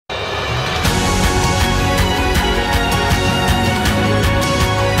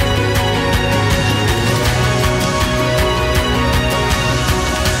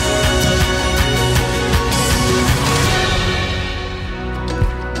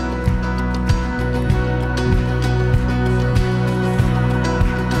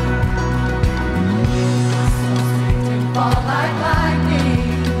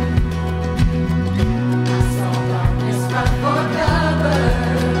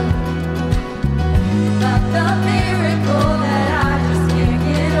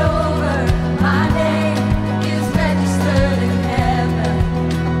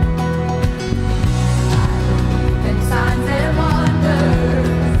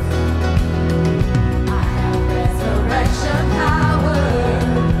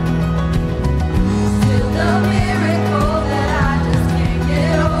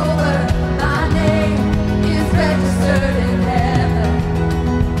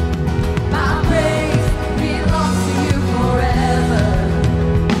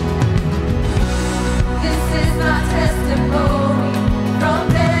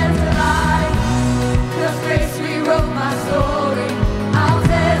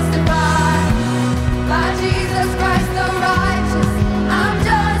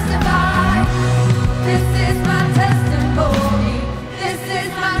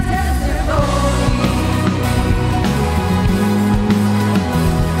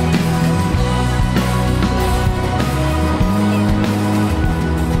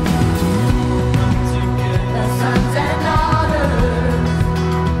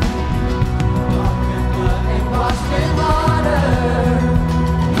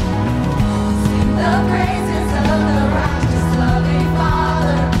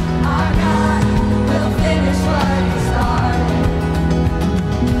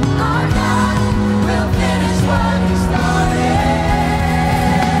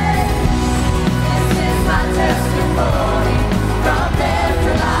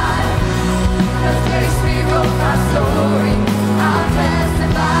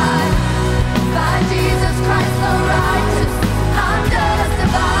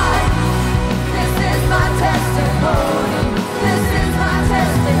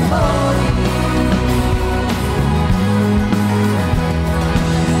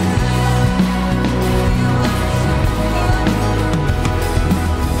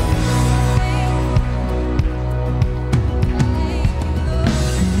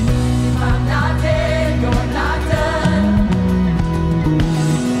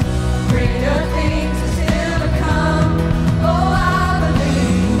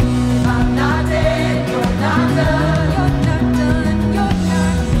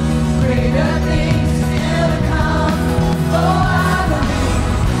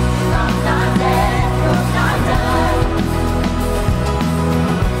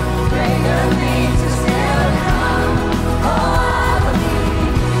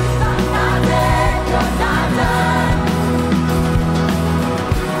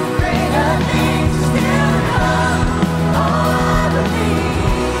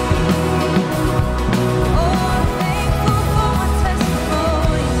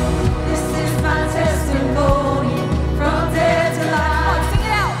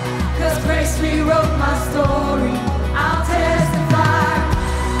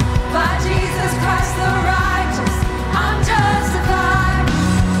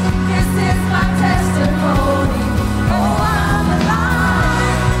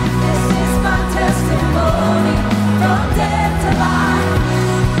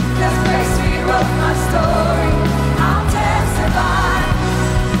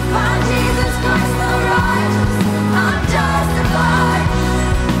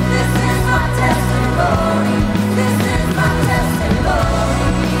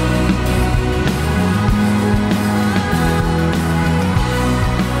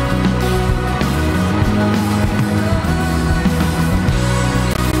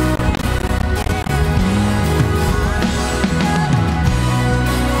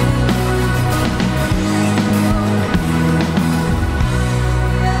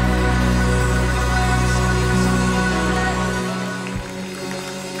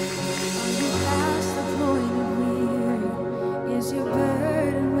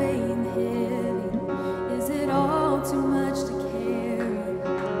burden weighing heavy? Is it all too much to carry?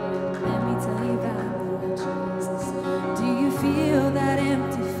 Let me tell you about my Jesus. Do you feel that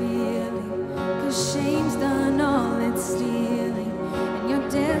empty feeling? 'Cause shame's done all it's stealing, and you're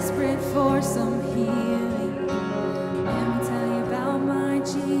desperate for some healing. Let me tell you about my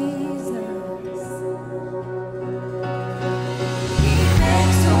Jesus. He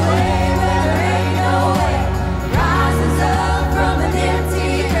makes a way where there ain't no way, rises up from an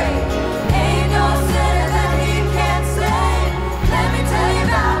empty grave. Ain't no sinner that he can't save. Let me tell you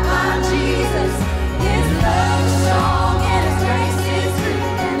about my Jesus. His love is strong and his grace is free,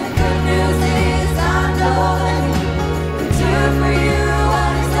 and the good news is I know that he can do for you what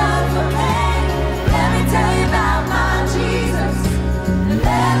he's done for me. Let me tell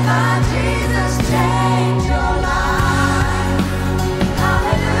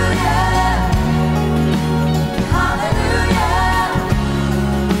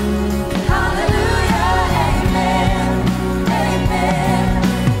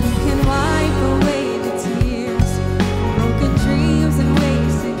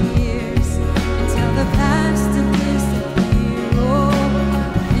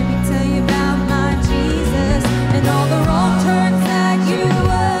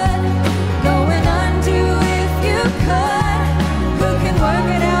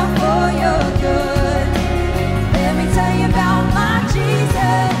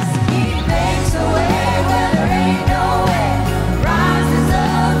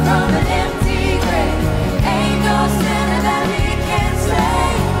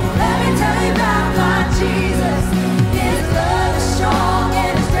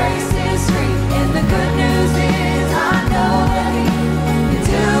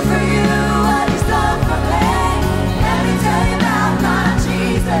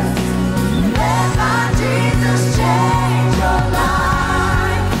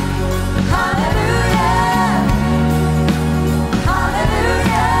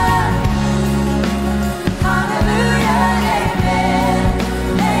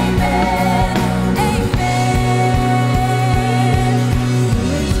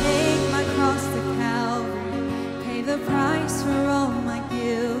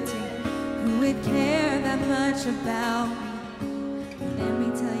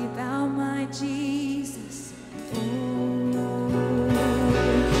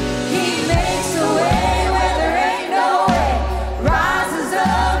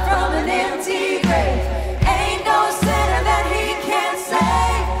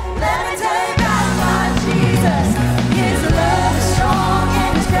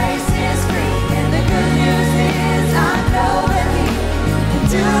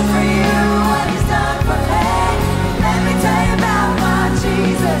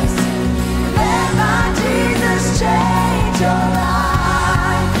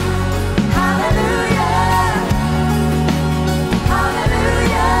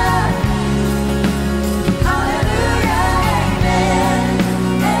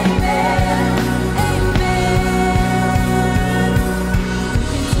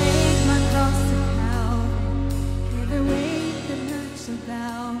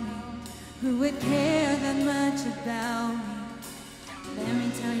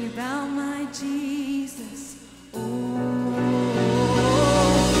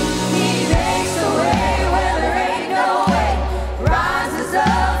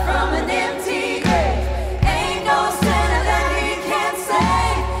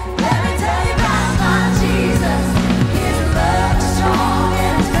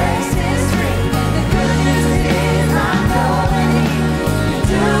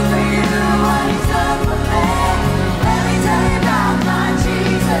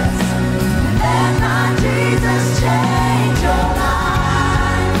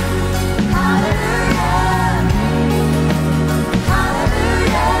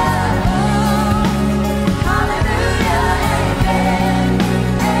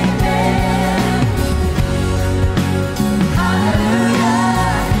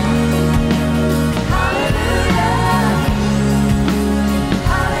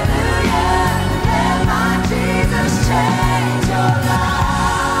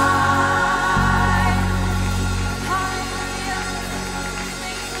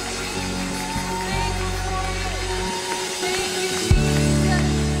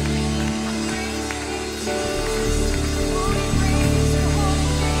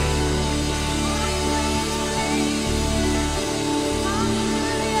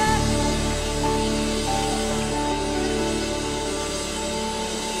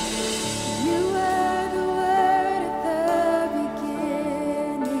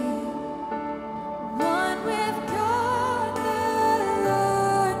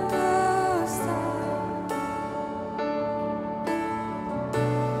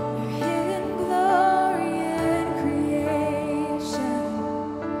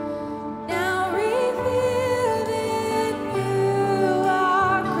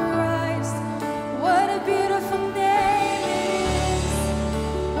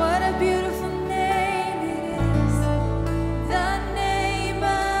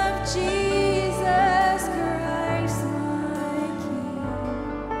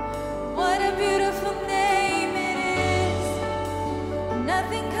a beautiful name it is.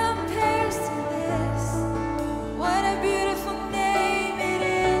 Nothing compares to this. What a beautiful name it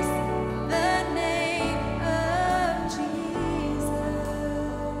is. The name of Jesus.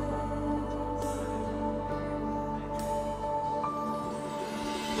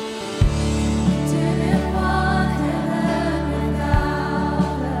 Didn't want heaven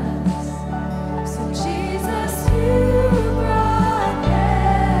without us. So Jesus, you brought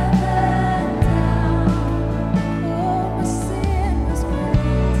heaven down. Oh, my sin was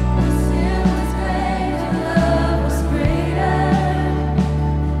great. My sin was great. Your love was greater.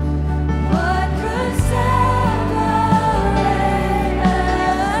 What could separate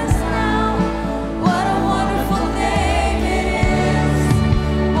us now? What a wonderful name it is.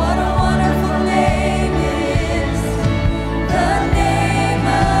 What a wonderful name it is. The name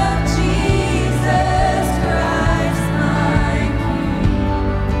of Jesus Christ, my King.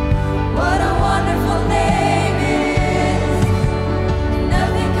 What a wonderful name it is.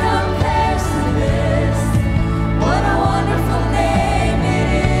 Nothing compares to this. What a wonderful name it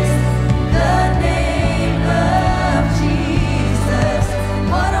is. The name of Jesus.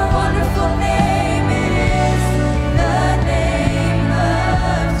 What a wonderful name it is. The name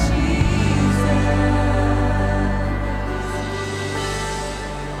of Jesus.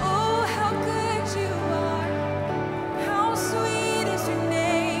 Oh, how good you are. How sweet is your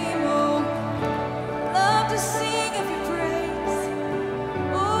name. Oh, love to sing of your praise.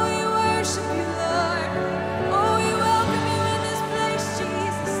 Oh, we worship you, Lord. Oh, we welcome you in this place,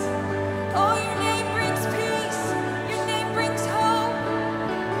 Jesus. Oh, your name brings peace. Your name brings hope.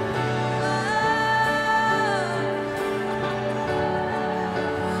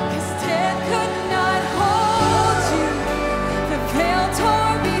 His death could not hold you. The veil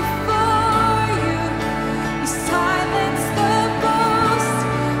tore before you. You silenced the boast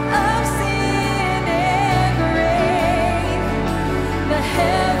of sin and grave. The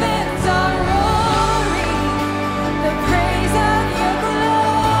heavens are roaring, the praise of your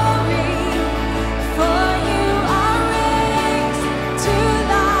glory. For you are raised to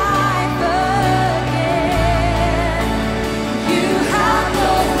life again. You have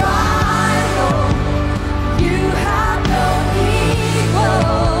no rival, you have no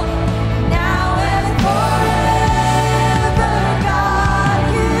equal. Now and forever, God,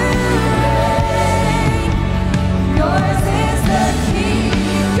 you reign. Yours is the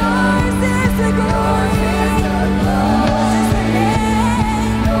kingdom, yours is the glory, yours is the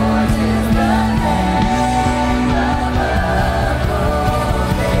name, yours is the name above all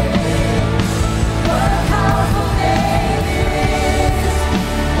names. What a powerful name it is.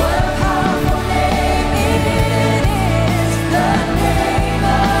 What a powerful name it is. The name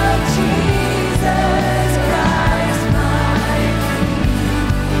of Jesus Christ, my King.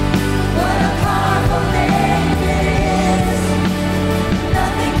 What a powerful name it is.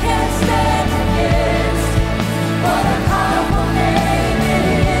 Nothing can stand against. What a powerful name it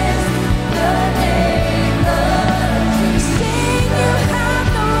is. The name of Jesus. Sing, you have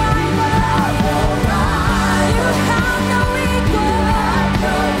no rival. You have no equal.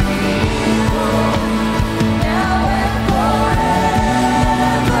 Now and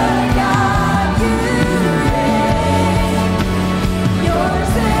forever, God, you reign.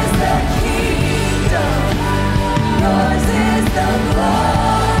 Yours is the kingdom. Yours is the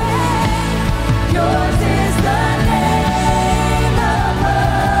glory. Yours is the name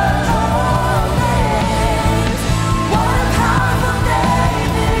above all names. What a powerful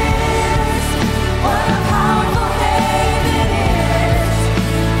name it is. What a powerful name it is.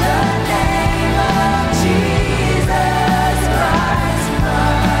 The name of Jesus Christ,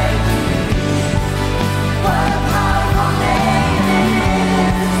 my King. What a powerful name it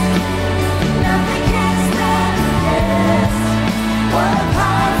is. Nothing can stand against. What a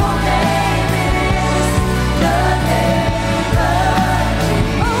powerful name it is. The name of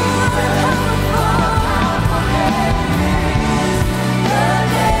Jesus. Oh, what a powerful name it is. The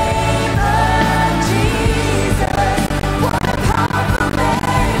name of Jesus. What a powerful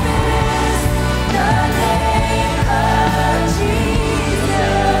name it is. The name of Jesus.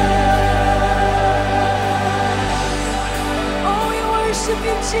 Oh, we worship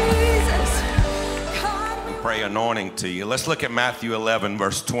you, Jesus. God, we Pray anointing to you. Let's look at Matthew 11,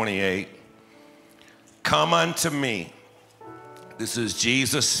 verse 28. Come unto me. This is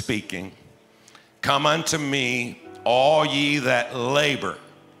Jesus speaking. Come unto me, all ye that labor.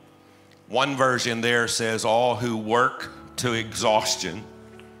 One version there says, all who work to exhaustion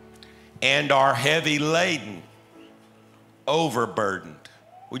and are heavy laden, overburdened.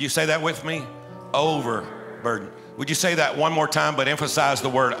 Would you say that with me? Overburdened. Would you say that one more time, but emphasize the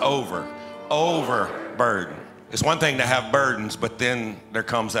word over? overburdened. It's one thing to have burdens, but then there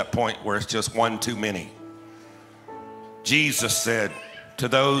comes that point where it's just one too many. Jesus said, to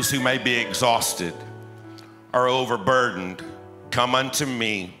those who may be exhausted or overburdened, come unto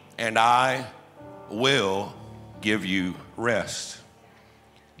me, and I will give you rest.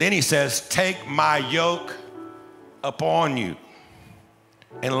 Then he says, take my yoke upon you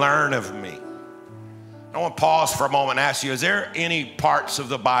and learn of me. I want to pause for a moment and ask you, is there any parts of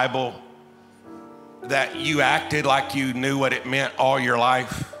the Bible that you acted like you knew what it meant all your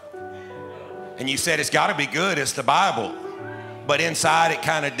life? And you said, it's got to be good, it's the Bible. But inside it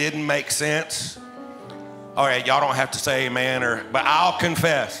kind of didn't make sense. All right, y'all don't have to say amen, but I'll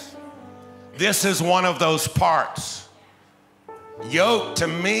confess, this is one of those parts. Yoke, to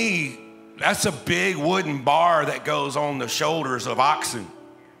me, that's a big wooden bar that goes on the shoulders of oxen.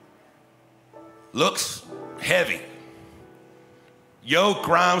 Looks heavy. Yoke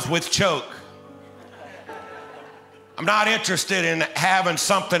rhymes with choke. I'm not interested in having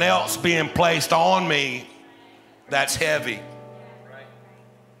something else being placed on me that's heavy.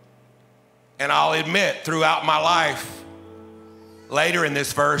 And I'll admit, throughout my life, later in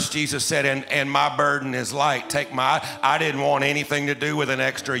this verse, Jesus said, and my burden is light. I didn't want anything to do with an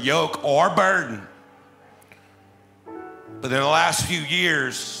extra yoke or burden. But in the last few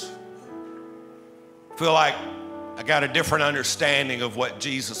years, I feel like I got a different understanding of what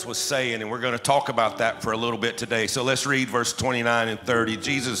Jesus was saying, and we're going to talk about that for a little bit today. So let's read verse 29 and 30.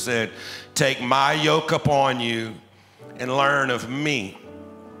 Jesus said, take my yoke upon you and learn of me,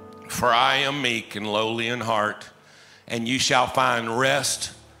 for I am meek and lowly in heart, and you shall find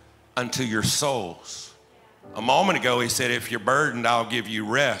rest unto your souls. A moment ago, he said, if you're burdened, I'll give you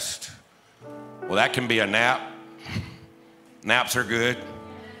rest. Well, that can be a nap. Naps are good.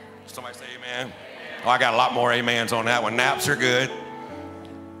 Somebody say amen. Oh, I got a lot more amens on that one. Naps are good.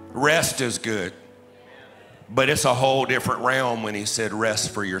 Rest is good. But it's a whole different realm when he said rest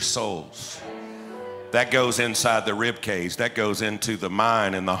for your souls. That goes inside the rib cage. That goes into the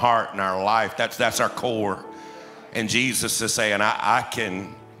mind and the heart and our life. That's our core. And Jesus is saying, I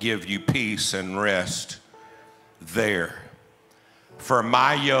can give you peace and rest there. For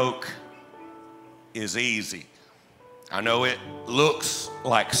my yoke is easy. I know it looks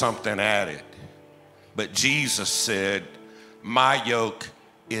like something added, but Jesus said, my yoke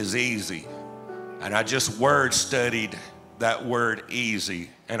is easy. And I just word studied that word easy,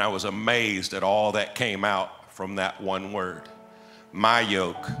 and I was amazed at all that came out from that one word. My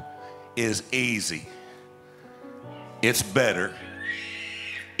yoke is easy. It's better.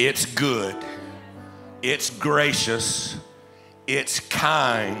 It's good. It's gracious. It's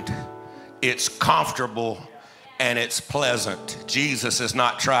kind. It's comfortable. And it's pleasant. Jesus is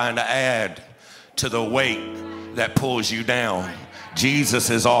not trying to add to the weight that pulls you down.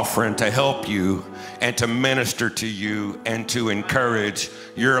 Jesus is offering to help you and to minister to you and to encourage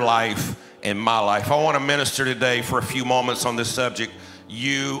your life and my life. I want to minister today for a few moments on this subject.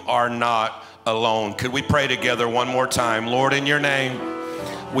 You are not alone. Could we pray together one more time? Lord, in your name,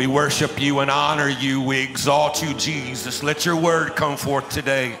 we worship you and honor you. We exalt you, Jesus. Let your word come forth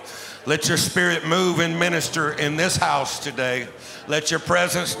today. Let your spirit move and minister in this house today. Let your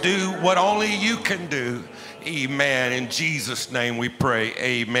presence do what only you can do. Amen. In Jesus' name we pray.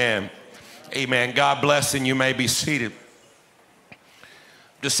 Amen. Amen. God bless, and you may be seated.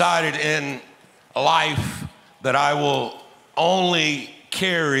 Decided in life that I will only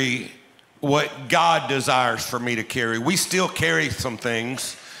carry what God desires for me to carry. We still carry some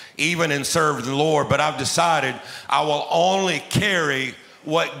things, even in serving the Lord, but I've decided I will only carry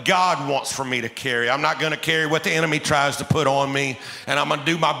what God wants for me to carry. I'm not going to carry what the enemy tries to put on me, and I'm going to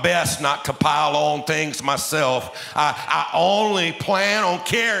do my best not to pile on things myself. I only plan on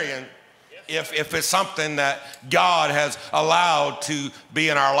carrying if it's something that God has allowed to be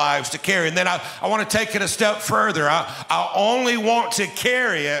in our lives to carry. And then I want to take it a step further. I only want to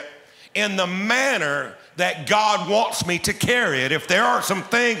carry it in the manner that God wants me to carry it. If there are some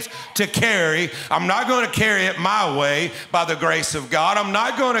things to carry, I'm not going to carry it my way by the grace of God. I'm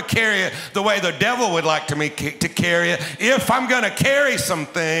not going to carry it the way the devil would like me to carry it. If I'm going to carry some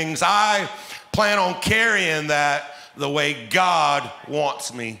things, I plan on carrying that the way God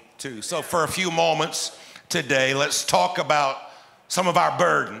wants me to. So for a few moments today, let's talk about some of our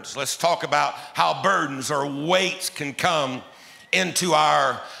burdens. Let's talk about how burdens or weights can come into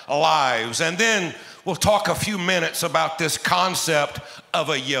our lives. And then we'll talk a few minutes about this concept of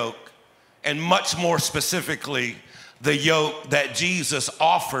a yoke, and much more specifically, the yoke that Jesus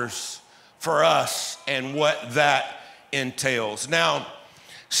offers for us and what that entails. Now,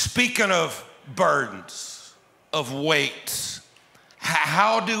 speaking of burdens, of weights,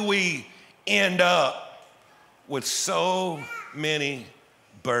 how do we end up with so many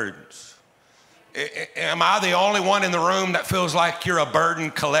burdens. Am I the only one in the room that feels like you're a burden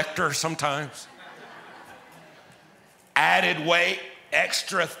collector sometimes? Added weight,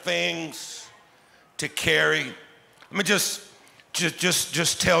 extra things to carry. Let me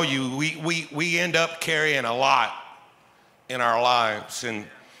just tell you, we end up carrying a lot in our lives,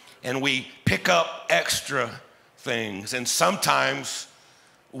 and we pick up extra things, and sometimes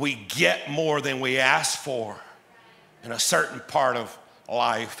we get more than we ask for in a certain part of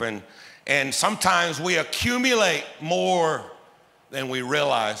life, and sometimes we accumulate more than we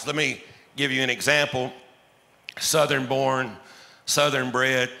realize. Let me give you an example. Southern born, Southern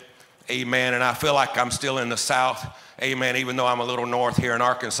bred, amen, and I feel like I'm still in the South, amen, even though I'm a little north here in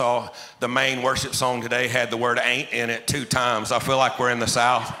Arkansas. The main worship song today had the word ain't in it 2 times. I feel like we're in the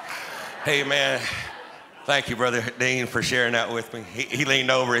South. Amen. Thank you, Brother Dean, for sharing that with me. He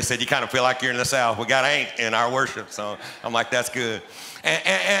leaned over, he said, you kind of feel like you're in the South. We got ain't in our worship song. I'm like, that's good.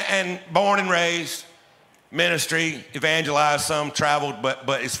 And born and raised, ministry, evangelized some, traveled, but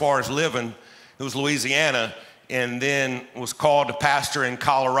as far as living, it was Louisiana, and then was called to pastor in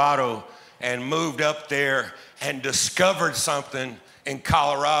Colorado and moved up there and discovered something in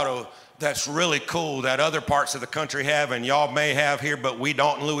Colorado that's really cool that other parts of the country have, and y'all may have here, but we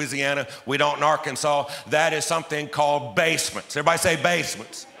don't in Louisiana, we don't in Arkansas. That is something called basements. Everybody say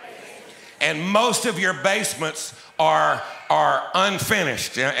basements. And most of your basements are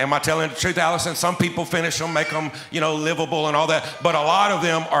unfinished. Am I telling the truth, Allison? Some people finish them, make them, livable and all that, but a lot of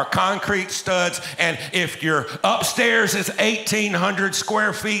them are concrete studs. And if your upstairs is 1,800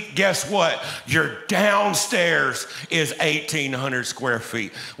 square feet, guess what? Your downstairs is 1,800 square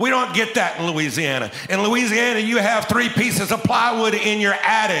feet. We don't get that in Louisiana. In Louisiana, you have 3 pieces of plywood in your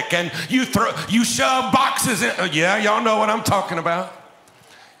attic, and you shove boxes in. Yeah, y'all know what I'm talking about.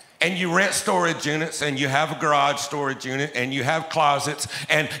 And you rent storage units, and you have a garage storage unit, and you have closets,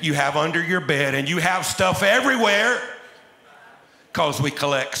 and you have under your bed, and you have stuff everywhere because we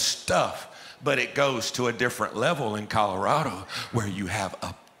collect stuff. But it goes to a different level in Colorado where you have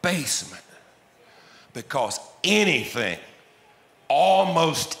a basement, because anything,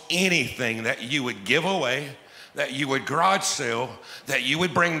 almost anything that you would give away, that you would garage sale, that you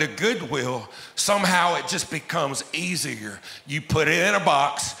would bring to Goodwill, somehow it just becomes easier. You put it in a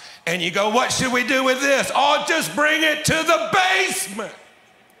box, and you go, what should we do with this? Oh, just bring it to the basement.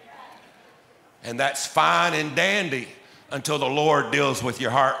 And that's fine and dandy until the Lord deals with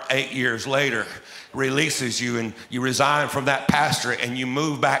your heart 8 years later, releases you, and you resign from that pastorate, and you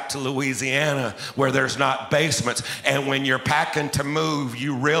move back to Louisiana where there's not basements. And when you're packing to move,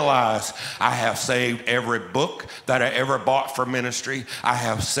 you realize, I have saved every book that I ever bought for ministry. I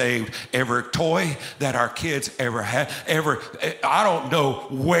have saved every toy that our kids ever had. I don't know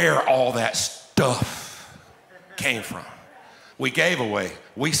where all that stuff came from. We gave away,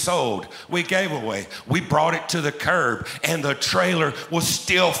 we sold, we gave away, we brought it to the curb, and the trailer was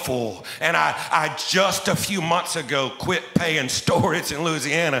still full. And I just a few months ago quit paying storage in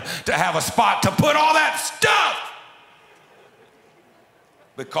Louisiana to have a spot to put all that stuff,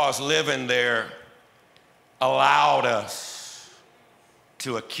 because living there allowed us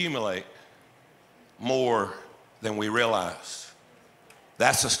to accumulate more than we realized.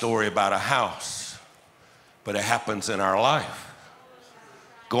 That's a story about a house, but it happens in our life.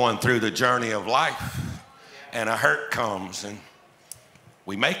 Going through the journey of life, and a hurt comes, and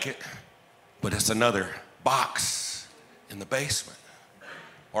we make it, but it's another box in the basement.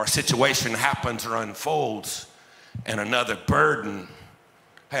 Or a situation happens or unfolds, and another burden.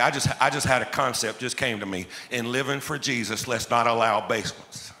 Hey, I just had a concept just came to me. In living for Jesus, let's not allow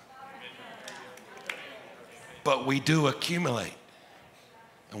basements. But we do accumulate,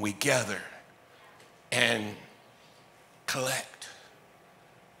 and we gather and collect.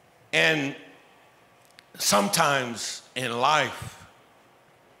 And sometimes in life,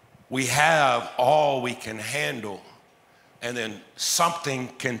 we have all we can handle, and then something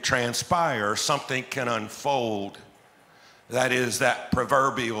can transpire, something can unfold. That is that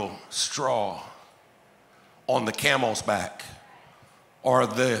proverbial straw on the camel's back, or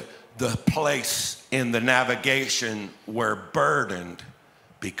the place in the navigation where burdened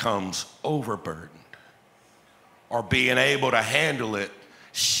becomes overburdened, or being able to handle it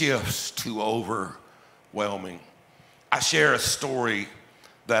shifts to overwhelming. I share a story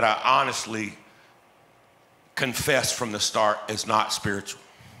that I honestly confess from the start is not spiritual,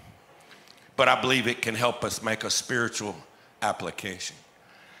 but I believe it can help us make a spiritual application.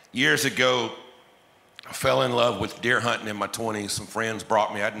 Years ago, fell in love with deer hunting in my 20s. Some friends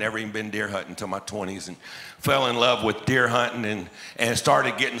brought me. I'd never even been deer hunting until my 20s, and fell in love with deer hunting and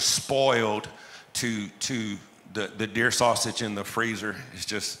started getting spoiled to the deer sausage in the freezer. It's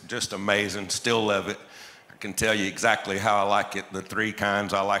just amazing. Still love it. I can tell you exactly how I like it, the 3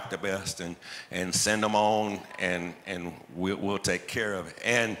 kinds I like the best, and send them on, and we'll take care of it.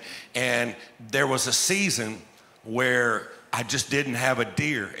 And there was a season where I just didn't have a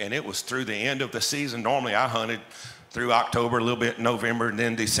deer, and it was through the end of the season. Normally I hunted through October, a little bit November, and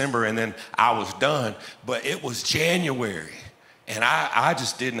then December, and then I was done. But it was January, and I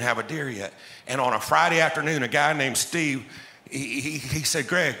just didn't have a deer yet. And on a Friday afternoon, a guy named Steve, he said,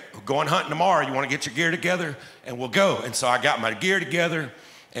 Greg, we're going hunting tomorrow. You want to get your gear together? And we'll go. And so I got my gear together,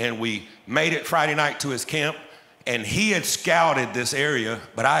 and we made it Friday night to his camp. And he had scouted this area,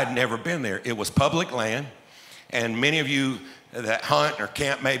 but I had never been there. It was public land. And many of you that hunt or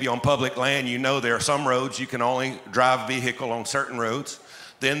camp maybe on public land, you know there are some roads you can only drive a vehicle on certain roads.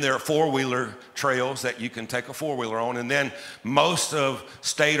 Then there are 4-wheeler trails that you can take a 4-wheeler on. And then most of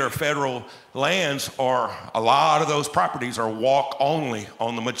state or federal lands, or a lot of those properties, are walk only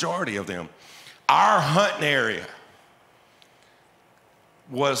on the majority of them. Our hunting area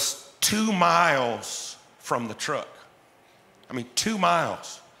was 2 miles from the truck. I mean, 2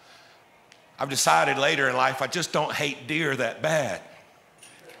 miles. I've decided later in life I just don't hate deer that bad.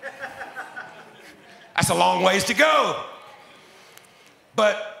 That's a long ways to go.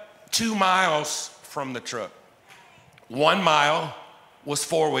 But 2 miles from the truck. 1 mile was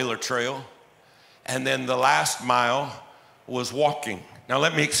 4-wheeler trail, and then the last mile was walking. Now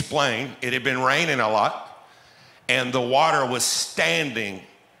let me explain. It had been raining a lot, and the water was standing,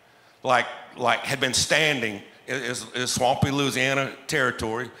 like had been standing. It's swampy Louisiana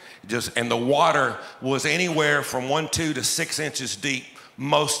territory, and the water was anywhere from 1.2 to 6 inches deep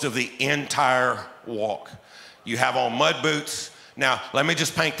most of the entire walk. You have on mud boots. Now, let me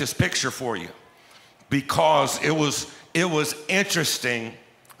just paint this picture for you, because it was interesting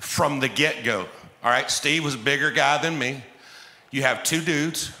from the get-go. All right, Steve was a bigger guy than me. You have 2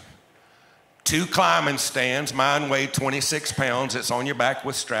 dudes, 2 climbing stands. Mine weighed 26 pounds. It's on your back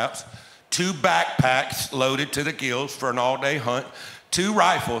with straps. 2 backpacks loaded to the gills for an all-day hunt, 2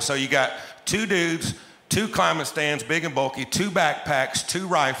 rifles. So you got 2 dudes, 2 climbing stands, big and bulky, 2 backpacks, 2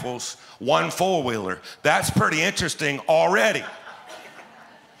 rifles, 1 4-wheeler. That's pretty interesting already.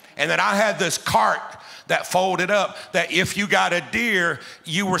 And then I had this cart that folded up, that if you got a deer,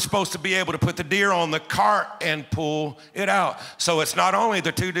 you were supposed to be able to put the deer on the cart and pull it out. So it's not only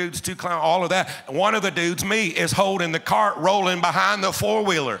the 2 dudes, 2 climbers, all of that. One of the dudes, me, is holding the cart, rolling behind the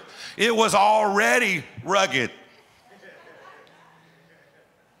 4-wheeler. It was already rugged.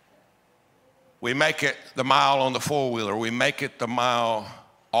 We make it the mile on the 4-wheeler. We make it the mile,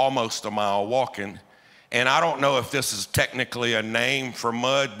 almost a mile walking. And I don't know if this is technically a name for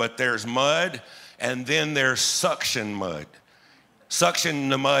mud, but there's mud, and then there's suction mud. Suction in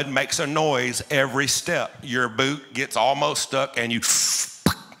the mud makes a noise every step. Your boot gets almost stuck, and you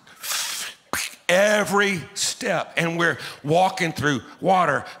every step. And we're walking through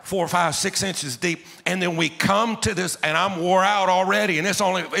water 4, 5, 6 inches deep. And then we come to this, and I'm wore out already. And it's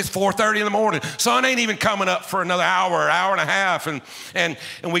 4:30 in the morning. Sun ain't even coming up for another hour and a half. And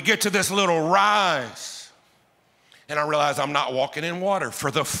we get to this little rise. And I realize I'm not walking in water.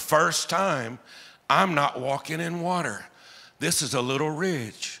 For the first time, I'm not walking in water. This is a little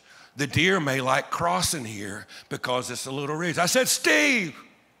ridge. The deer may like crossing here because it's a little ridge. I said, Steve,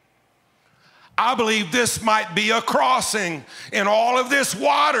 I believe this might be a crossing in all of this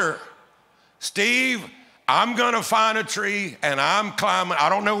water. Steve, I'm gonna find a tree and I'm climbing. I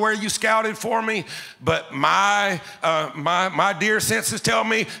don't know where you scouted for me, but my deer senses tell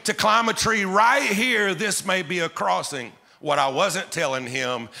me to climb a tree right here. This may be a crossing. What I wasn't telling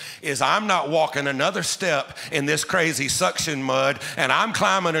him is I'm not walking another step in this crazy suction mud, and I'm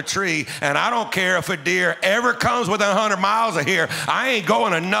climbing a tree, and I don't care if a deer ever comes within 100 miles of here. I ain't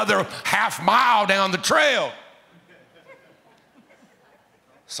going another half mile down the trail.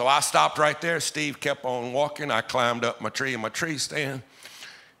 So I stopped right there. Steve kept on walking. I climbed up my tree in my tree stand.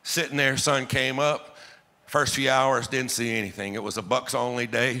 Sitting there, sun came up. First few hours, didn't see anything. It was a bucks only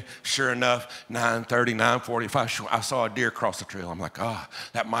day. Sure enough, 9:30, 9:45, I saw a deer cross the trail. I'm like,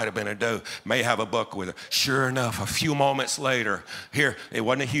 that might have been a doe. May have a buck with it. Sure enough, a few moments later, here, it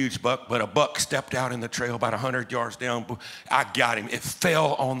wasn't a huge buck, but a buck stepped out in the trail about 100 yards down. I got him. It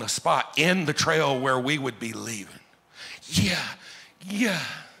fell on the spot in the trail where we would be leaving. Yeah.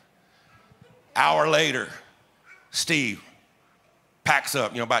 Hour later, Steve, packs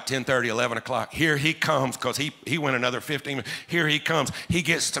up, about 10:30, 11 o'clock. Here he comes, because he went another 15 minutes. Here he comes. He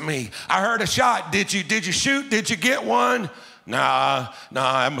gets to me. I heard a shot. Did you shoot? Did you get one? Nah,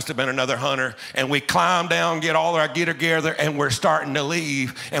 it must have been another hunter. And we climb down, get all our gear together, and we're starting to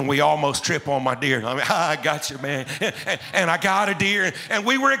leave, and we almost trip on my deer. I mean, I got you, man. And I got a deer, and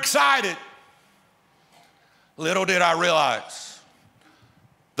we were excited. Little did I realize,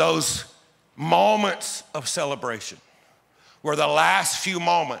 those moments of celebration were the last few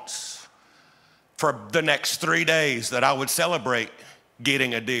moments for the next 3 days that I would celebrate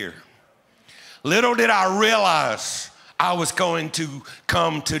getting a deer. Little did I realize I was going to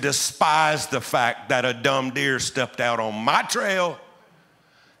come to despise the fact that a dumb deer stepped out on my trail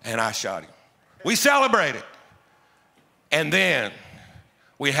and I shot him. We celebrated. And then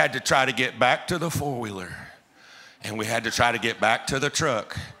we had to try to get back to the four-wheeler, and we had to try to get back to the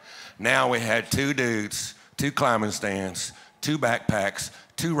truck. Now we had 2 dudes, 2 climbing stands, 2 backpacks,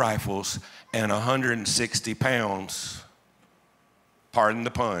 2 rifles, and 160 pounds, pardon the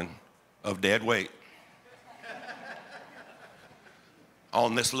pun, of dead weight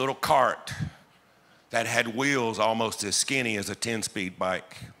on this little cart that had wheels almost as skinny as a 10-speed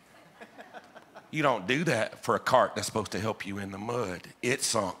bike. You don't do that for a cart that's supposed to help you in the mud. It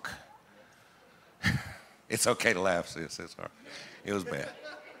sunk. It's okay to laugh, sis. It's all right. It was bad.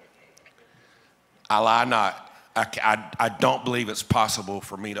 I lie not. I don't believe it's possible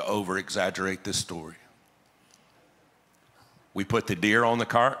for me to over-exaggerate this story. We put the deer on the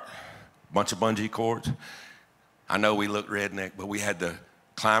cart, a bunch of bungee cords. I know we look redneck, but we had the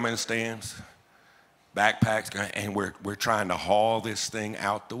climbing stands, backpacks, and we're trying to haul this thing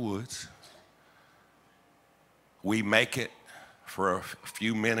out the woods. We make it for a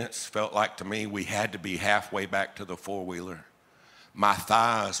few minutes. Felt like to me we had to be halfway back to the four-wheeler. My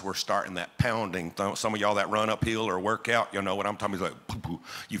thighs were starting that pounding. Some of y'all that run uphill or work out, you know what I'm talking about. It's like, boo, boo.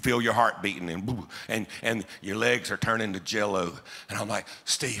 You feel your heart beating, and boo, and your legs are turning to jello. And I'm like,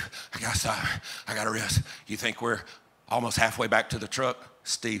 Steve, I got to stop. I got to rest. You think we're almost halfway back to the truck?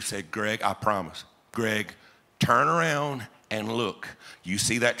 Steve said, Greg, I promise. Greg, turn around and look. You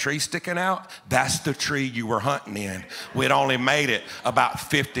see that tree sticking out? That's the tree you were hunting in. We'd only made it about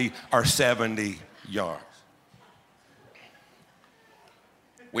 50 or 70 yards.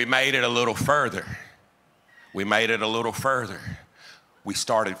 We made it a little further. We made it a little further. We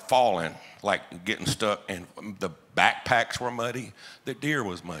started falling, like getting stuck, and the backpacks were muddy. The deer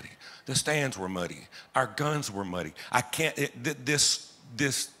was muddy. The stands were muddy. Our guns were muddy. It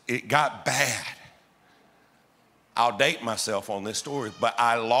got bad. I'll date myself on this story, but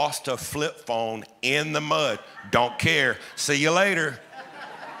I lost a flip phone in the mud. Don't care. See you later.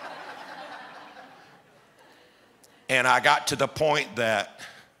 And I got to the point that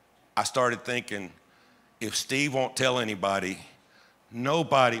I started thinking, if Steve won't tell anybody,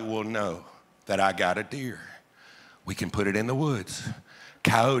 nobody will know that I got a deer. We can put it in the woods.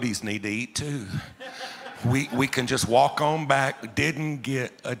 Coyotes need to eat too. We can just walk on back. Didn't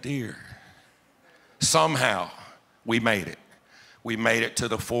get a deer. Somehow we made it. We made it to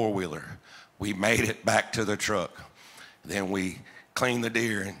the four-wheeler. We made it back to the truck. Then we cleaned the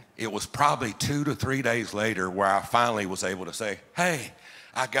deer, and it was probably 2 to 3 days later where I finally was able to say, hey,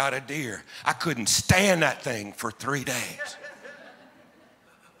 I got a deer. I couldn't stand that thing for 3 days.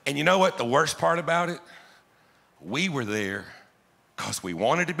 And you know what the worst part about it? We were there because we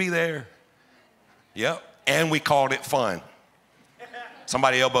wanted to be there. Yep. And we called it fun.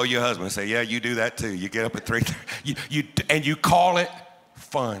 Somebody elbow your husband and say, yeah, you do that too. You get up at 3, and you call it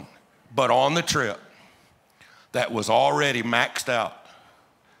fun. But on the trip that was already maxed out,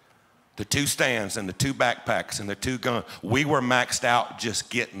 the 2 stands and the 2 backpacks and the 2 guns, we were maxed out just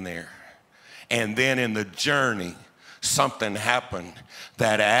getting there. And then in the journey, something happened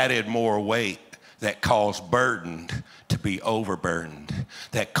that added more weight, that caused burdened to be overburdened,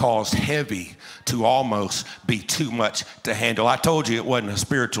 that caused heavy to almost be too much to handle. I told you it wasn't a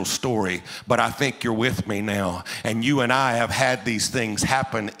spiritual story, but I think you're with me now. And you and I have had these things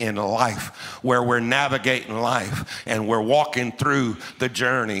happen in life where we're navigating life and we're walking through the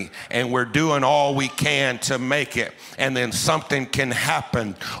journey and we're doing all we can to make it. And then something can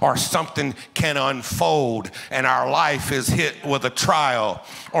happen or something can unfold and our life is hit with a trial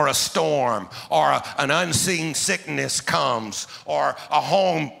or a storm or an unseen sickness sickness comes, or a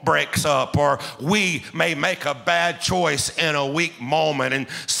home breaks up, or we may make a bad choice in a weak moment, and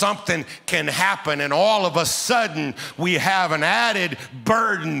something can happen, and all of a sudden we have an added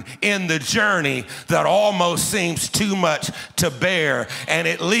burden in the journey that almost seems too much to bear, and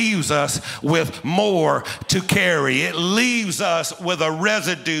it leaves us with more to carry. It leaves us with a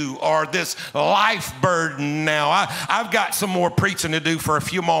residue or this life burden. Now, I've got some more preaching to do for a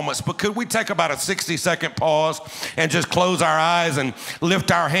few moments, but could we take about a 60-second pause and just close our eyes and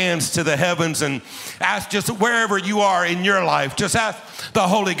lift our hands to the heavens and ask, just wherever you are in your life, just ask the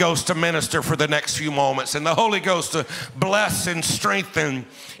Holy Ghost to minister for the next few moments, and the Holy Ghost to bless and strengthen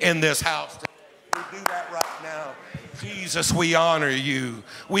in this house. We do that right now. Jesus, we honor you.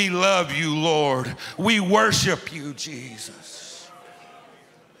 We love you, Lord. We worship you, Jesus.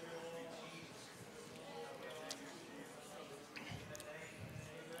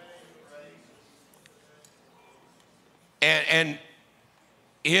 And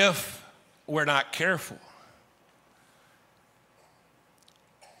if we're not careful,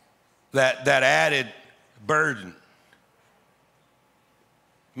 that added burden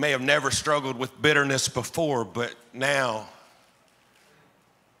may have never struggled with bitterness before, but now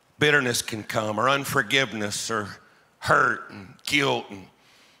bitterness can come, or unforgiveness, or hurt and guilt and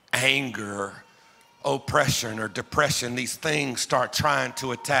anger, or oppression or depression. These things start trying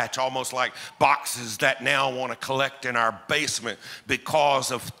to attach, almost like boxes that now want to collect in our basement because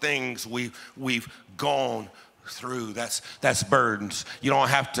of things we've gone through. That's burdens. You don't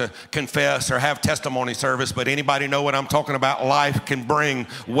have to confess or have testimony service, but anybody know what I'm talking about? Life can bring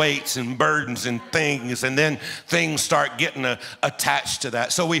weights and burdens and things, and then things start getting attached to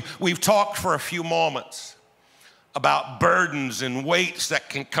that. So we've talked for a few moments about burdens and weights that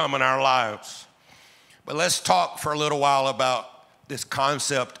can come in our lives. But let's talk for a little while about this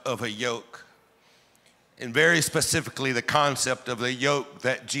concept of a yoke, and very specifically the concept of the yoke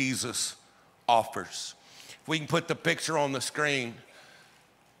that Jesus offers. If we can put the picture on the screen,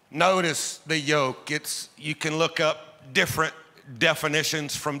 notice the yoke. You can look up different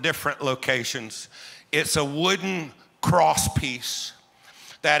definitions from different locations. It's a wooden cross piece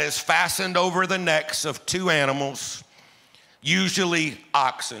that is fastened over the necks of two animals, usually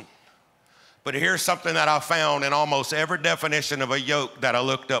oxen. But here's something that I found in almost every definition of a yoke that I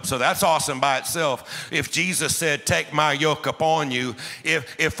looked up. So that's awesome by itself. If Jesus said, take my yoke upon you,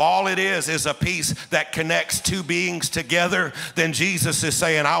 if all it is a piece that connects two beings together, then Jesus is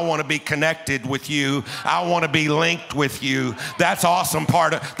saying, I want to be connected with you. I want to be linked with you. That's awesome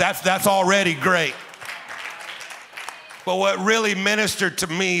part of, that's already great. But what really ministered to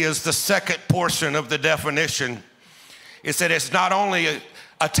me is the second portion of the definition. It said it's not only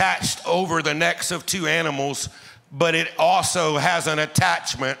attached over the necks of two animals, but it also has an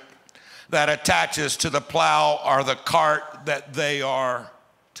attachment that attaches to the plow or the cart that they are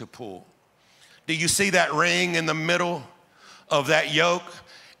to pull. Do you see that ring in the middle of that yoke?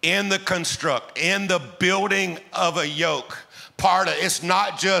 In the building of a yoke, it's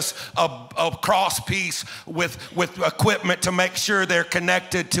not just a cross piece with equipment to make sure they're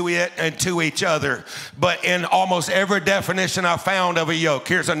connected to it and to each other. But in almost every definition I found of a yoke,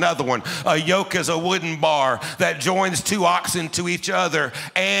 here's another one. A yoke is a wooden bar that joins two oxen to each other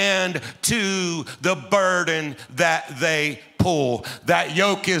and to the burden that they pull. That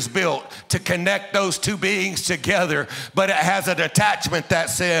yoke is built to connect those two beings together, but it has an attachment that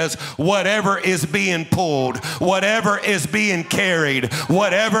says whatever is being pulled, whatever is being carried,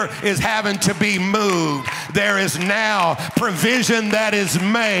 whatever is having to be moved, there is now provision that is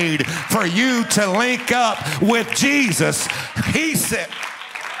made for you to link up with Jesus.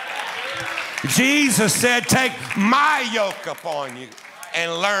 Jesus said, take my yoke upon you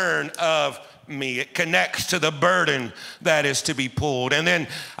and learn of me. It connects to the burden that is to be pulled. And then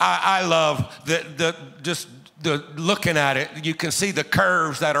I love the looking at it. You can see the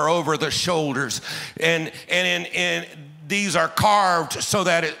curves that are over the shoulders, and these are carved so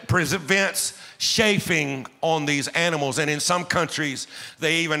that it prevents chafing on these animals. And in some countries,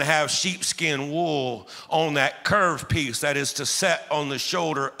 they even have sheepskin wool on that curved piece that is to set on the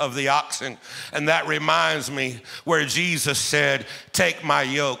shoulder of the oxen. And that reminds me where Jesus said, take my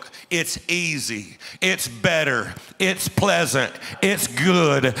yoke. It's easy, it's better, it's pleasant, it's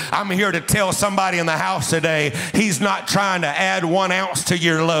good. I'm here to tell somebody in the house today, he's not trying to add 1 ounce to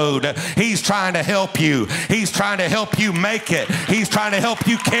your load. He's trying to help you. He's trying to help you make it. He's trying to help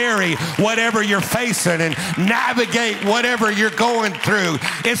you carry whatever you're facing and navigate whatever you're going through.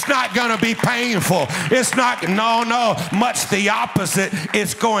 It's not going to be painful. It's not, no, much the opposite.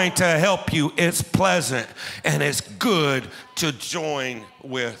 It's going to help you. It's pleasant and it's good to join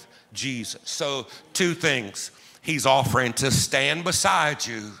with Jesus. So 2 things. He's offering to stand beside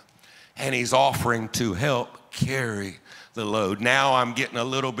you, and he's offering to help carry the load. Now I'm getting a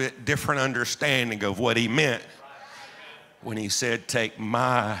little bit different understanding of what he meant when he said, take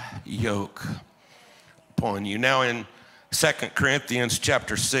my yoke upon you. Now in 2 Corinthians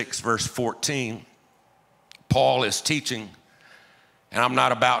chapter 6, verse 14, Paul is teaching, and I'm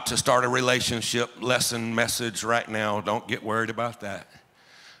not about to start a relationship lesson message right now. Don't get worried about that.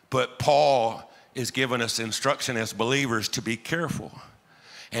 But Paul is giving us instruction as believers to be careful.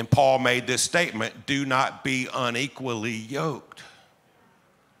 And Paul made this statement, do not be unequally yoked.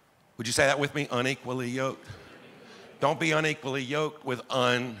 Would you say that with me? Unequally yoked. Don't be unequally yoked with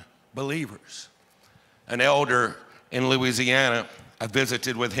unbelievers. An elder in Louisiana, I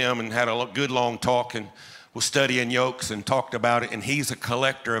visited with him and had a good long talk and was studying yokes and talked about it. And he's a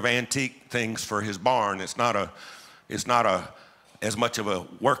collector of antique things for his barn. It's not as much of a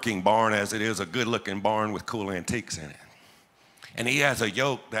working barn as it is a good-looking barn with cool antiques in it. And he has a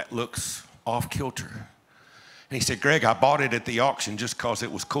yoke that looks off kilter. And he said, Greg, I bought it at the auction just because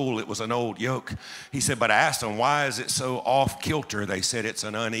it was cool. It was an old yoke. He said, but I asked them, why is it so off kilter? They said it's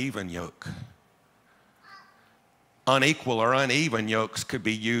an uneven yoke. Unequal or uneven yokes could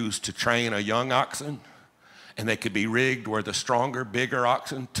be used to train a young oxen, and they could be rigged where the stronger, bigger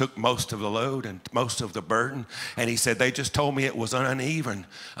oxen took most of the load and most of the burden. And he said, they just told me it was an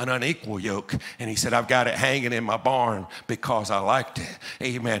unequal yoke. And he said, I've got it hanging in my barn because I liked it.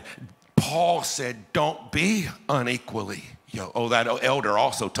 Amen. Paul said, don't be unequally yoked. Oh, that elder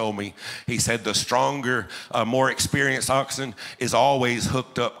also told me, he said, the stronger, more experienced oxen is always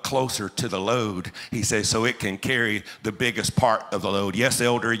hooked up closer to the load. He says, so it can carry the biggest part of the load. Yes,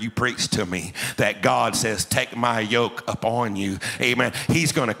 elder, you preached to me that God says, take my yoke upon you. Amen.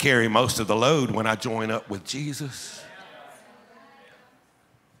 He's going to carry most of the load when I join up with Jesus.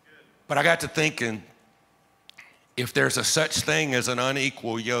 But I got to thinking, if there's a such thing as an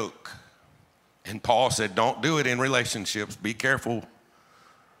unequal yoke, and Paul said, don't do it in relationships, be careful.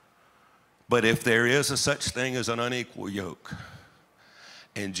 But if there is a such thing as an unequal yoke,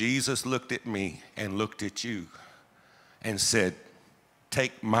 and Jesus looked at me and looked at you and said,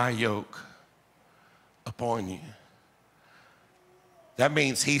 take my yoke upon you. That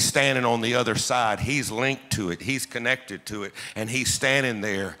means he's standing on the other side. He's linked to it. He's connected to it. And he's standing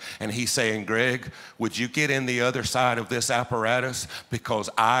there and he's saying, Greg, would you get in the other side of this apparatus? Because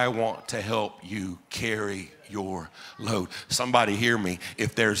I want to help you carry your load. Somebody hear me.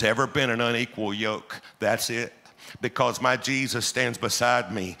 If there's ever been an unequal yoke, that's it. Because my Jesus stands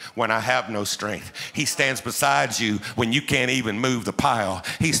beside me when I have no strength. He stands beside you when you can't even move the pile.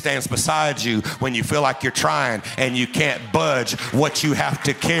 He stands beside you when you feel like you're trying and you can't budge what you have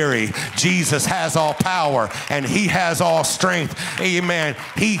to carry. Jesus has all power and he has all strength. Amen.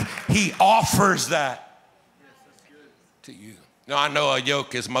 He offers that to you. Now, I know a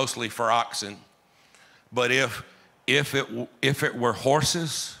yoke is mostly for oxen, but if it were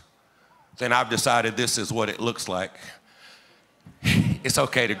horses, then I've decided this is what it looks like. It's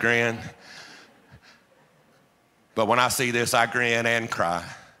okay to grin, but when I see this, I grin and cry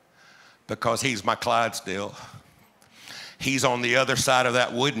because he's my Clydesdale. He's on the other side of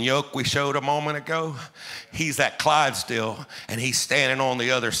that wooden yoke we showed a moment ago. He's that Clydesdale, and he's standing on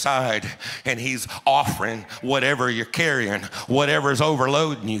the other side, and he's offering whatever you're carrying, whatever's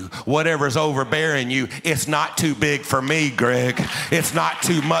overloading you, whatever's overbearing you. It's not too big for me, Greg. It's not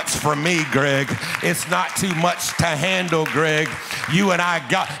too much for me, Greg. It's not too much to handle, Greg. You and I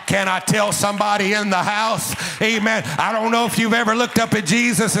can I tell somebody in the house, amen, I don't know if you've ever looked up at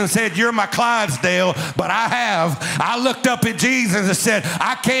Jesus and said, you're my Clydesdale, but I have. I looked up at Jesus and said,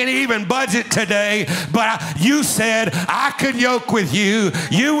 I can't even budget today, but you said I could yoke with you.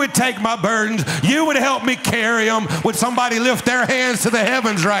 You would take my burdens. You would help me carry them. Would somebody lift their hands to the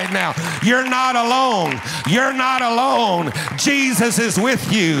heavens right now? You're not alone. You're not alone. Jesus is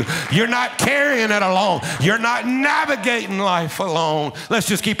with you. You're not carrying it alone. You're not navigating life alone. Let's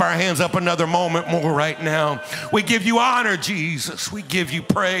just keep our hands up another moment more right now. We give you honor, Jesus. We give you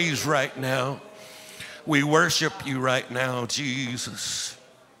praise right now. We worship you right now, Jesus.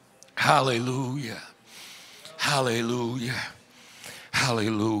 Hallelujah. Hallelujah.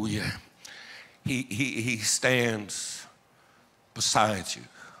 Hallelujah. He stands beside you.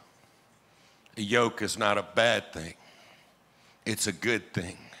 A yoke is not a bad thing. It's a good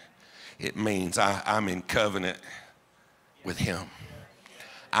thing. It means I'm in covenant with him.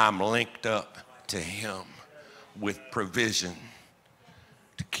 I'm linked up to him with provision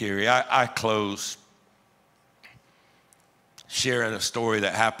to carry. I close sharing a story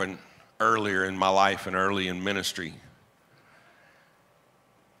that happened earlier in my life and early in ministry.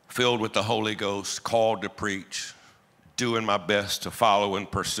 filled with the Holy Ghost, called to preach, doing my best to follow and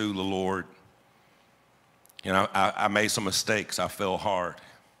pursue the Lord. You know, I made some mistakes. I fell hard.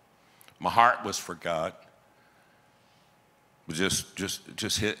 My heart was for God. But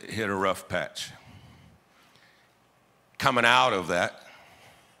just hit a rough patch. Coming out of that,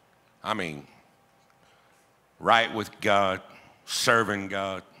 I mean, right with God, serving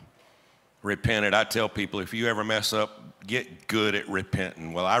God, repented. I tell people, if you ever mess up, get good at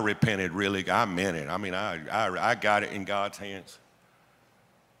repenting. Well, I repented really, I meant it. I mean, I got it in God's hands.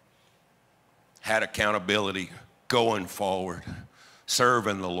 Had accountability, going forward,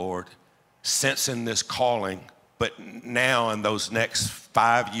 serving the Lord, sensing this calling. But now in those next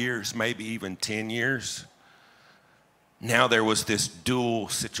 5 years, maybe even 10 years, now there was this dual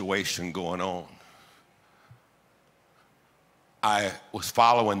situation going on. I was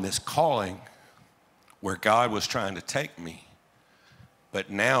following this calling where God was trying to take me,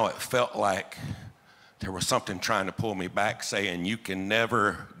 but now it felt like there was something trying to pull me back, saying you can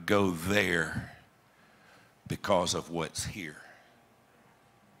never go there because of what's here.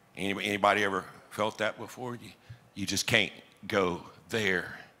 Anybody ever felt that before? You just can't go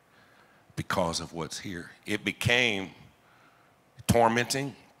there because of what's here. It became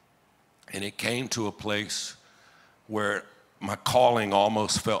tormenting, and it came to a place where my calling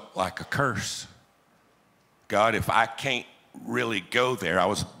almost felt like a curse. God, if I can't really go there, I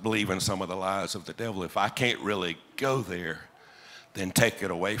was believing some of the lies of the devil. If I can't really go there, then take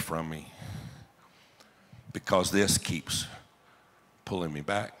it away from me, because this keeps pulling me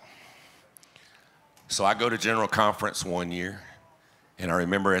back. So I go to General Conference one year, and I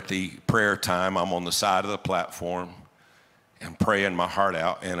remember at the prayer time, I'm on the side of the platform and praying my heart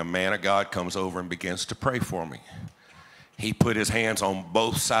out, and a man of God comes over and begins to pray for me. He put his hands on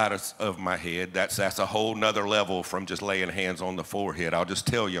both sides of my head. That's a whole nother level from just laying hands on the forehead. I'll just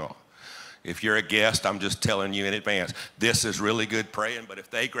tell y'all. If you're a guest, I'm just telling you in advance. This is really good praying, but if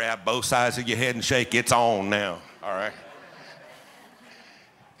they grab both sides of your head and shake, it's on now, all right?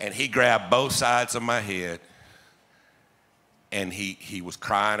 And he grabbed both sides of my head, and he was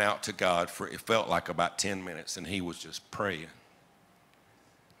crying out to God for, it felt like about 10 minutes, and he was just praying.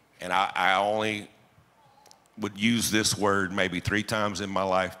 And I only would use this word maybe 3 times in my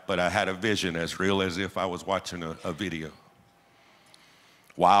life, but I had a vision as real as if I was watching a video.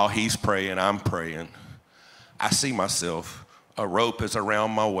 While he's praying, I'm praying. I see myself, a rope is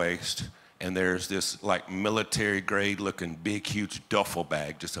around my waist, and there's this like military grade looking big, huge duffel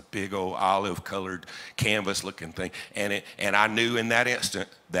bag, just a big old olive colored canvas looking thing. And I knew in that instant,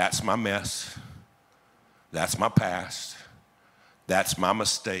 that's my mess. That's my past. That's my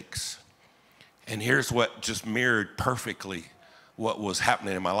mistakes. And here's what just mirrored perfectly what was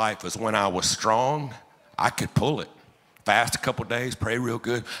happening in my life is when I was strong, I could pull it. Fast a couple days, pray real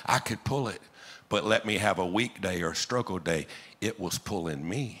good, I could pull it. But let me have a weak day or a struggle day, it was pulling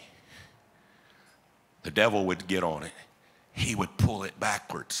me. The devil would get on it. He would pull it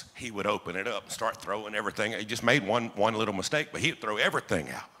backwards. He would open it up and start throwing everything. He just made one little mistake, but he'd throw everything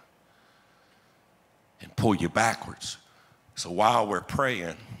out and pull you backwards. So while we're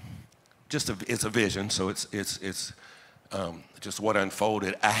praying, it's a vision, so it's just what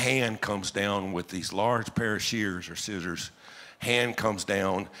unfolded. A hand comes down with these large pair of shears or scissors. Hand comes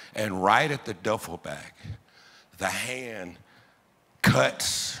down, and right at the duffel bag, the hand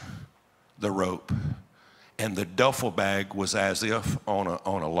cuts the rope, and the duffel bag was as if on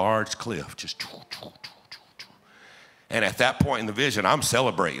a large cliff, just. And at that point in the vision, I'm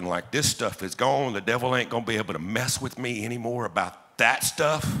celebrating like this stuff is gone. The devil ain't gonna be able to mess with me anymore about that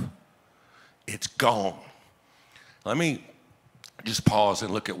stuff. It's gone. Let me just pause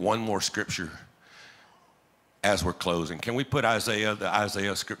and look at one more scripture as we're closing. Can we put the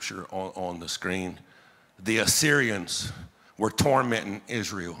Isaiah scripture on the screen? The Assyrians were tormenting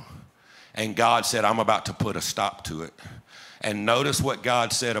Israel, and God said, I'm about to put a stop to it. And notice what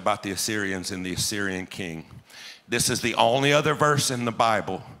God said about the Assyrians and the Assyrian king. This is the only other verse in the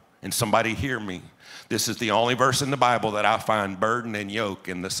Bible, and somebody hear me. This is the only verse in the Bible that I find burden and yoke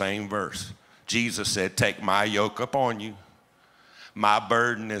in the same verse. Jesus said, take my yoke upon you. My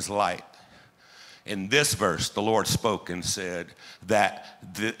burden is light. In this verse, the Lord spoke and said that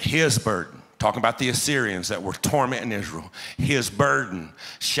his burden, talking about the Assyrians that were tormenting Israel, his burden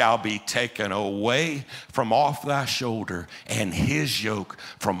shall be taken away from off thy shoulder, and his yoke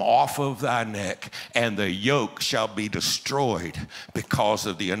from off of thy neck, and the yoke shall be destroyed because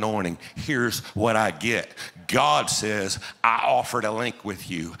of the anointing. Here's what I get. God says, I offer to link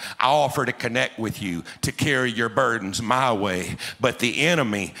with you. I offer to connect with you, to carry your burdens my way. But the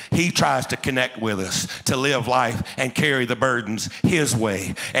enemy, he tries to connect with us, to live life and carry the burdens his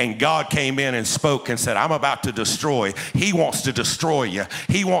way. And God came in and spoke and said, I'm about to destroy. He wants to destroy you.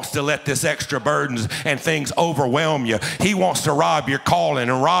 He wants to let this extra burdens and things overwhelm you. He wants to rob your calling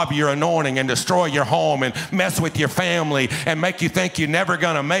and rob your anointing and destroy your home and mess with your family and make you think you're never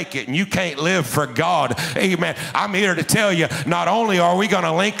going to make it and you can't live for God. Amen. I'm here to tell you, not only are we going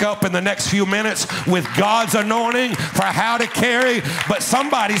to link up in the next few minutes with God's anointing for how to carry, but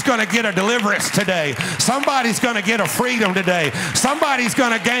somebody's going to get a deliverance today. Somebody's going to get a freedom today. Somebody's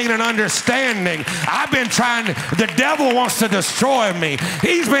going to gain an understanding. The devil wants to destroy me.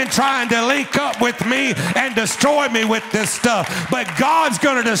 He's been trying to link up with me and destroy me with this stuff. But God's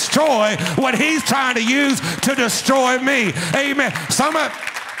going to destroy what he's trying to use to destroy me. Amen.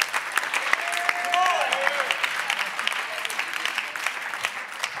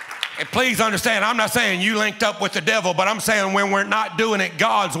 And please understand, I'm not saying you linked up with the devil, but I'm saying when we're not doing it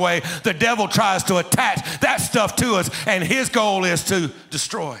God's way, the devil tries to attach that stuff to us, and his goal is to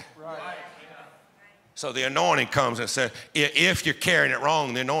destroy. Right. So the anointing comes and says, if you're carrying it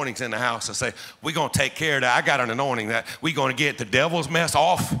wrong, the anointing's in the house. I say, we're going to take care of that. I got an anointing that we're going to get the devil's mess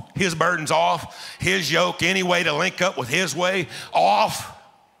off, his burdens off, his yoke, any way to link up with his way off.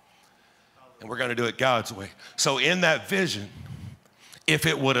 And we're going to do it God's way. So in that vision, if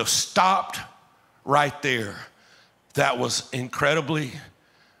it would have stopped right there, that was incredibly,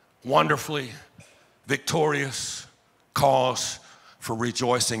 wonderfully victorious cause for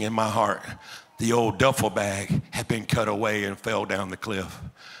rejoicing in my heart. The old duffel bag had been cut away and fell down the cliff.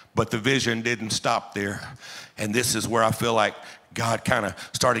 But the vision didn't stop there. And this is where I feel like God kind of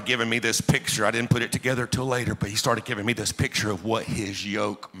started giving me this picture. I didn't put it together till later, but he started giving me this picture of what his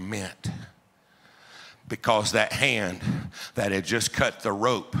yoke meant. Because that hand that had just cut the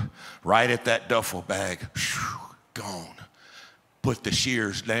rope right at that duffel bag, gone, put the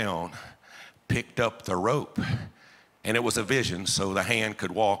shears down, picked up the rope, and it was a vision, so the hand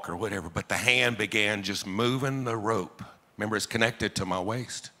could walk or whatever, but the hand began just moving the rope. Remember, it's connected to my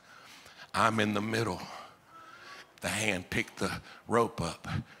waist. I'm in the middle. The hand picked the rope up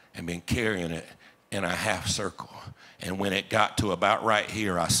and been carrying it in a half circle. And when it got to about right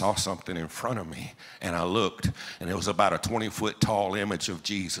here, I saw something in front of me, and I looked, and it was about a 20-foot tall image of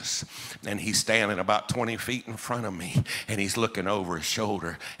Jesus. And he's standing about 20 feet in front of me, and he's looking over his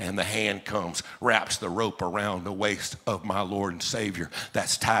shoulder, and the hand comes, wraps the rope around the waist of my Lord and Savior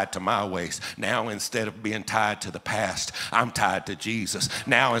that's tied to my waist. Now, instead of being tied to the past, I'm tied to Jesus.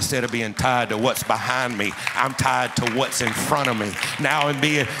 Now, instead of being tied to what's behind me, I'm tied to what's in front of me. Now,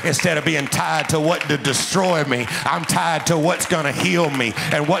 instead of being tied to what to destroy me, I'm tied to what's going to heal me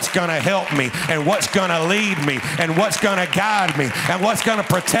and what's going to help me and what's going to lead me and what's going to guide me and what's going to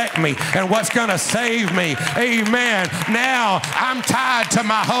protect me and what's going to save me. Amen. Now I'm tied to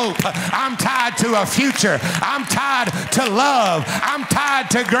my hope. I'm tied to a future. I'm tied to love. I'm tied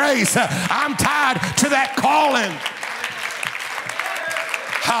to grace. I'm tied to that calling.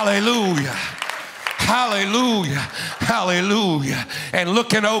 Hallelujah. Hallelujah, hallelujah. And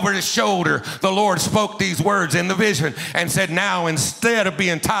looking over his shoulder, the Lord spoke these words in the vision and said, now instead of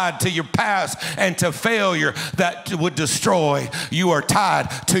being tied to your past and to failure that would destroy, you are tied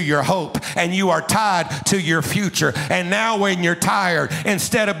to your hope and you are tied to your future. And now when you're tired,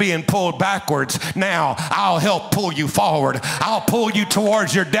 instead of being pulled backwards, now I'll help pull you forward. I'll pull you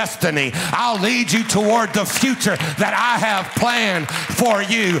towards your destiny. I'll lead you toward the future that I have planned for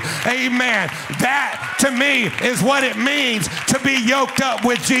you. Amen. That to me is what it means to be yoked up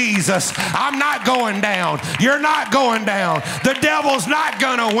with Jesus. I'm not going down. You're not going down. The devil's not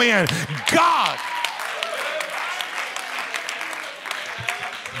going to win.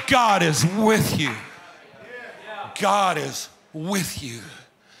 God is with you. God is with you.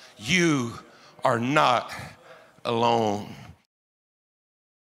 You are not alone.